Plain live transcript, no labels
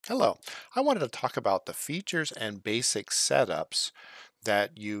Hello. I wanted to talk about the features and basic setups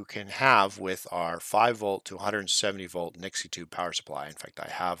that you can have with our 5 volt to 170 volt Nixie tube power supply. In fact, I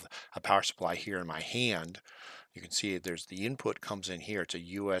have a power supply here in my hand. You can see there's the input comes in here. It's a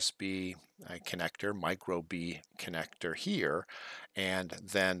USB connector, micro B connector here. And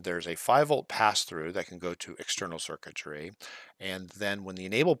then there's a 5 volt pass through that can go to external circuitry. And then when the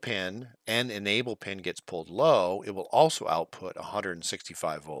enable pin gets pulled low, it will also output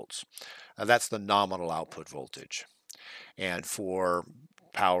 165 volts. That's the nominal output voltage. And for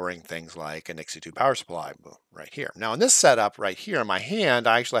powering things like a Nixie 2 power supply right here. Now in this setup right here in my hand,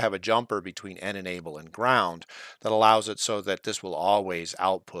 I actually have a jumper between N enable and ground that allows it so that this will always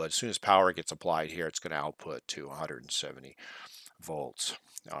output. As soon as power gets applied here, it's going to output to 170 volts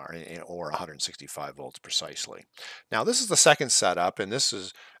or 165 volts precisely. Now this is the second setup, and this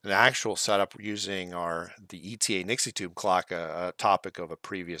is an actual setup using the ETA Nixie tube clock, a topic of a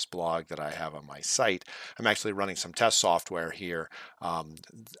previous blog that I have on my site. I'm actually running some test software here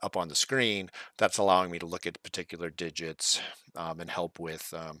up on the screen that's allowing me to look at particular digits and help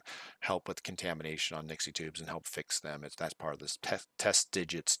with contamination on Nixie tubes and help fix them. That's part of this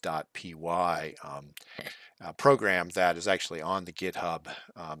testdigits.py program that is actually on the GitHub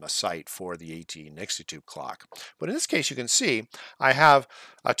a site for the AT Nixie tube clock. But in this case, you can see I have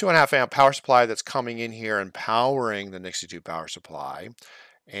a 2.5 amp power supply that's coming in here and powering the Nixie tube power supply.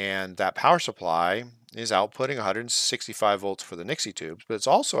 And that power supply is outputting 165 volts for the Nixie tubes, but it's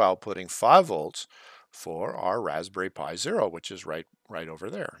also outputting 5 volts for our Raspberry Pi Zero, which is right over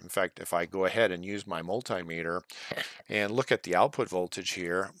there. In fact, if I go ahead and use my multimeter and look at the output voltage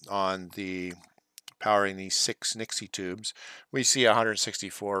here on the powering these 6 Nixie tubes, we see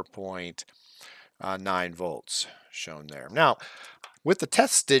 164.9 volts shown there. Now, with the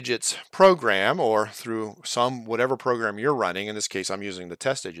test digits program, or through whatever program you're running, in this case I'm using the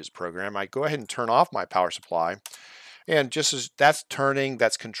test digits program, I go ahead and turn off my power supply, and just as that's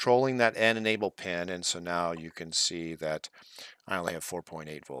controlling that N enable pin, and so now you can see that I only have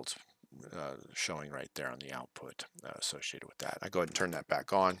 4.8 volts showing right there on the output associated with that. I go ahead and turn that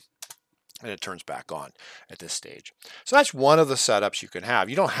back on, and it turns back on at this stage. So that's one of the setups you can have.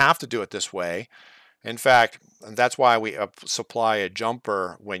 You don't have to do it this way. In fact, that's why we supply a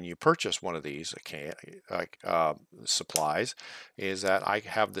jumper when you purchase one of these supplies, is that I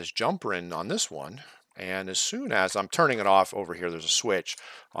have this jumper in on this one, and as soon as I'm turning it off over here, there's a switch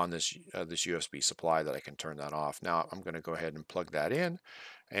on this USB supply that I can turn that off. Now I'm going to go ahead and plug that in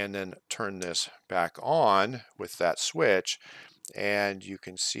and then turn this back on with that switch, and you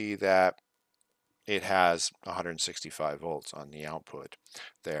can see that it has 165 volts on the output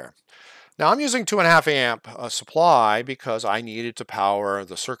there. Now I'm using 2.5 amp supply because I needed to power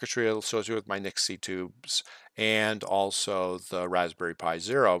the circuitry associated with my Nixie tubes and also the Raspberry Pi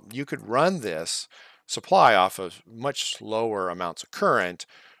Zero. You could run this supply off of much lower amounts of current.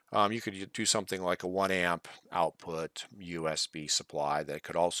 You could do something like a 1 amp output USB supply that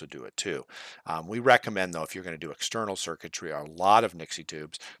could also do it too. We recommend, though, if you're going to do external circuitry or a lot of Nixie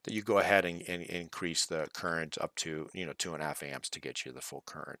tubes, that you go ahead and increase the current up to 2.5 amps to get you the full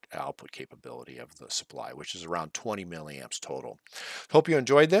current output capability of the supply, which is around 20 milliamps total. Hope you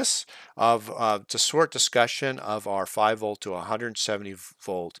enjoyed this short discussion of our 5 volt to 170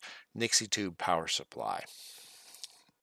 volt Nixie tube power supply.